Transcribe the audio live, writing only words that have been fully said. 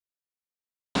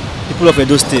people of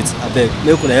Edo State, I beg,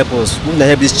 may you help us. We can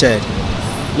help this child.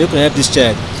 May you help this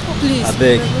child. Please, I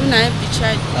beg. We can help the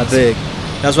child. I beg.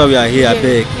 That's why we are here. I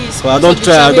beg. Please, but I don't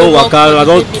try. I don't work out. I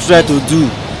don't try to do.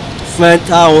 Find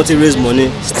how I want to raise money.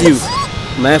 Still,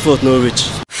 my effort no reach.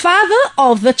 Father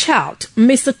of the child,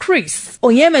 Mr. Chris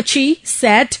Onyemachi,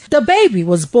 said the baby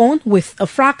was born with a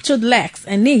fractured legs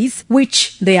and knees,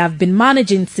 which they have been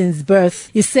managing since birth.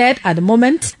 He said at the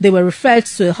moment they were referred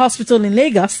to a hospital in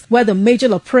Lagos where the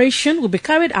major operation will be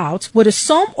carried out with a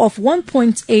sum of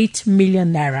 1.8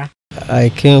 million naira. I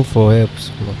came for help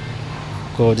to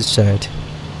call this child.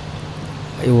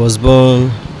 He was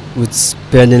born with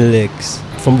bending legs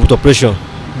from with operation.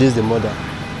 This is the mother.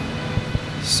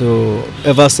 So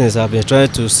ever since I've been trying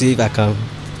to see if I can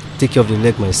take care of the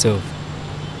leg myself,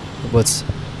 but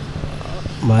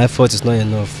my effort is not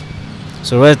enough.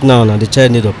 So right now the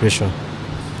child needs operation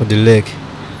for the leg,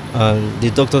 and the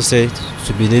doctor said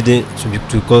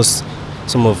to cost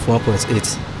sum of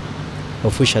 1.8,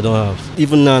 of which I don't have.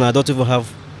 Even now I don't even have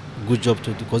good job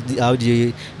to do, because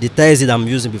the ties that I'm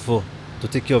using before to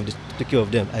take care of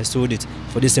them, I sold it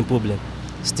for this same problem.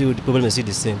 Still, the problem is still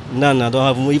the same. Now I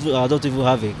don't even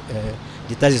have the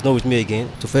ties is not with me again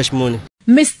to fetch money.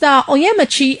 Mr.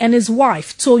 Onyemachi and his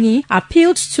wife, Tony,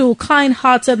 appealed to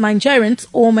kind-hearted Nigerians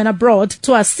home and abroad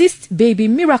to assist Baby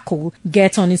Miracle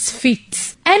get on its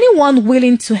feet. Anyone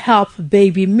willing to help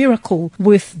Baby Miracle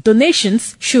with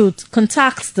donations should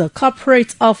contact the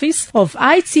corporate office of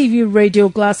ITV Radio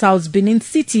Glasshouse, Benin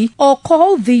City, or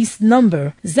call this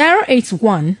number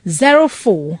 081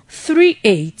 04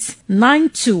 38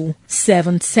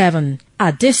 9277.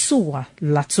 Adesuwa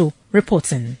Lato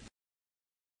reporting.